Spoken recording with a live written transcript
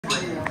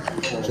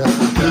Jam.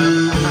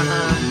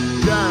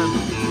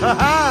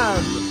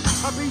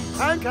 Happy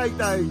Pancake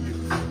Day.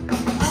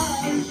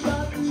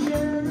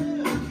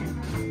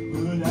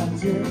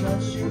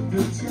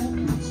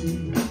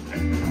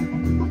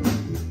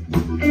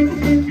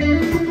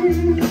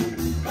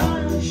 I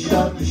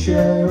shot the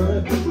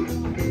sheriff,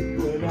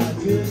 but I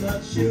did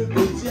not shoot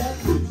the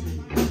deputy.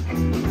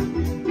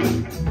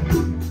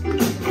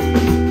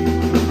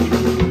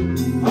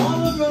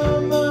 All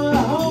around my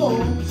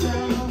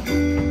hometown,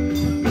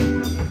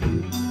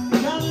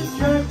 kind of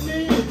tracked me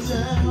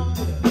down.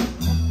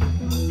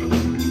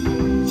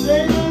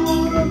 Say they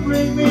wanna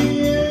bring me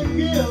in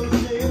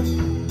guilty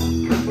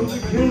for the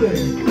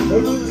killing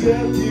of a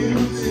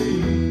deputy,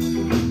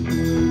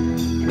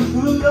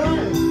 for the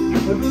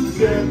life of a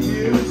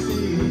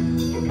deputy.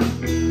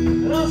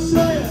 And I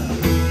say,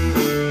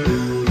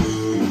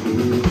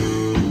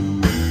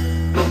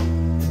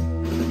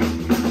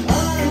 I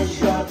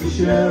shot the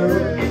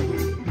sheriff,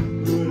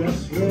 but I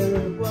swear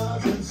it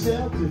was in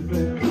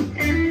self-defense.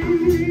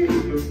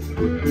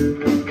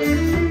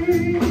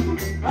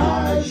 I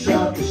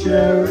shot the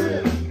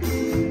sheriff,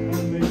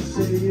 and they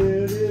say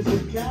it is a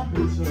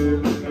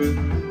capital.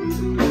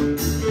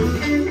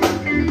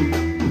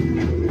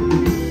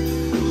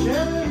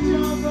 Sheriff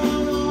John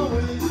Brown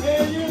always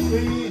hated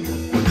me.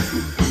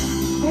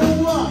 For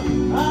what?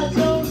 I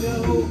don't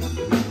know.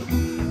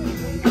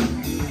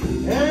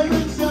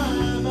 Every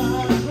time I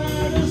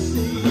try to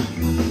see,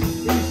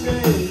 he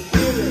said,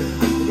 kill it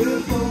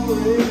before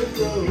it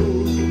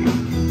grows.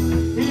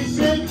 He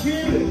said,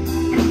 kill it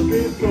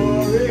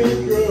before it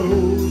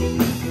grows.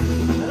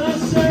 And I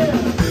said,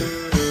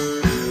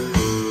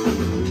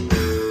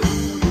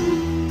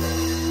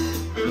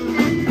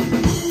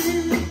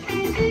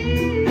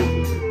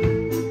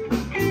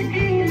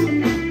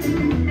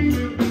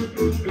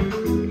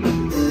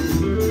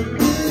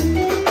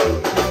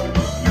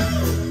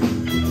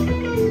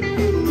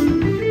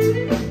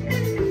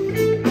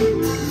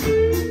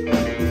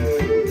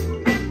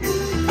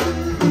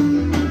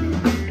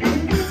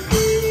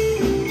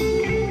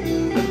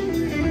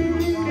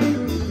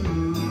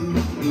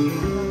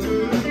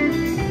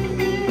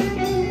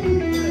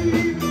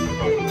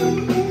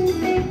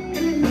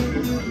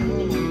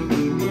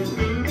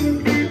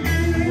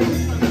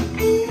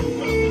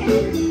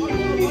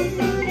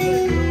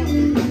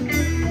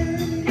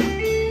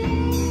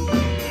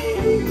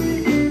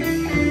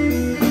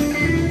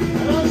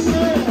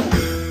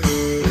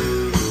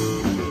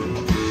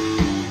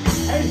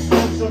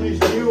 on his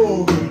new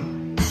organ.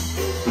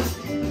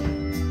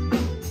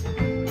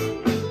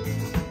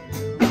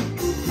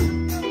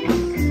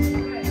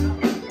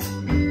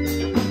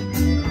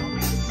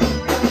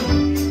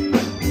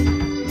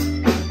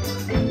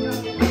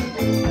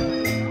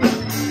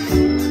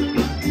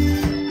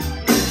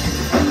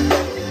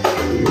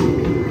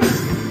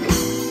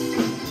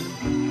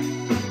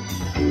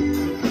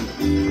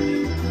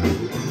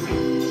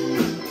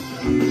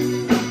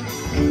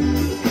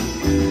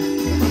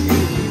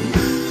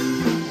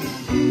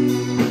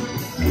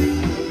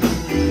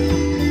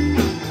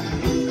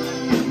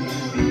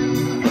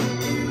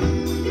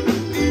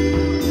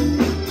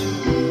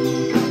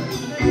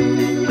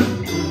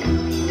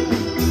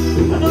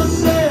 And I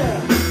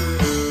said,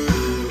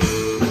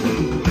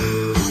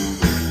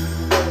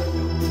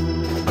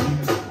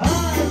 I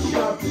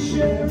shot the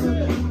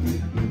sheriff,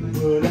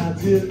 but I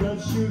did not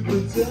shoot the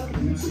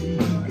deputy.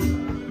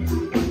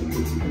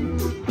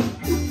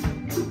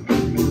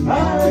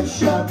 I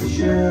shot the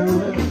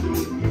sheriff,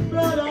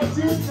 but I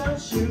did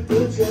not shoot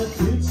the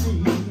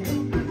deputy.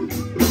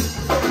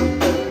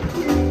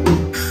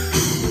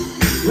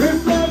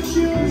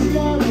 Reflections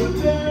got the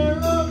better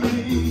of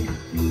me.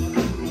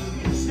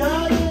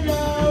 Started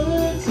out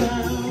of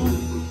town.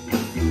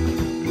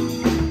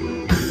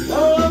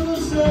 All of a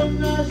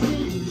sudden I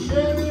see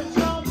Sheriff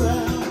John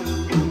Brown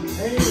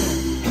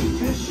aiming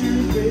to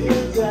shoot me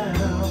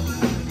down.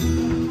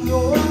 So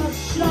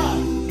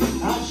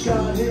I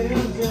shot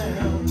him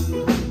down.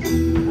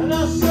 And I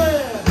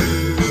said,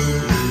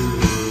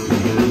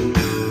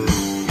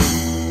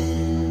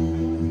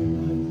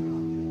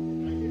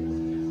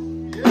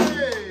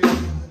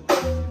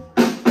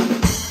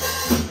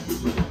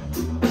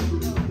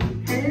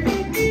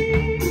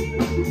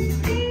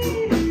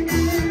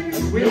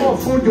 we all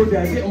photo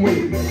there, didn't we?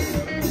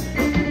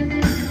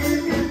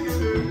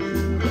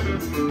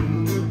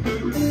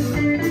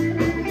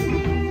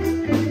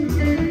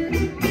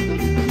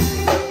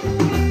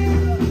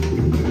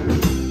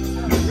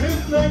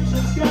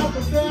 reflections got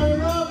the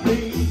better of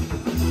me.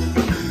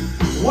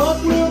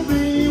 What will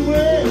be,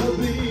 will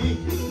be.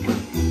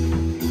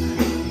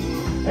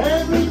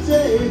 Every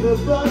day the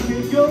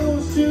bucket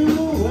goes to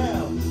the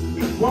well.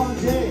 One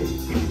day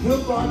the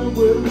bottom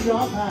will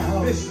drop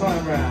out. This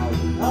time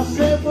round. I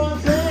said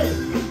one day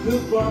the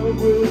bottom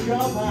will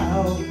drop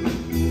out.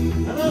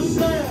 And I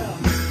said,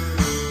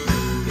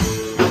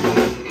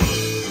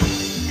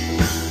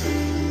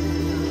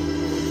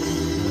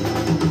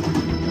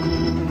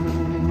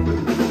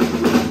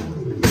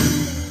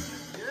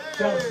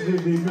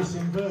 absolutely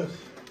missing verse.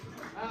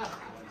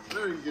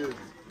 Very good.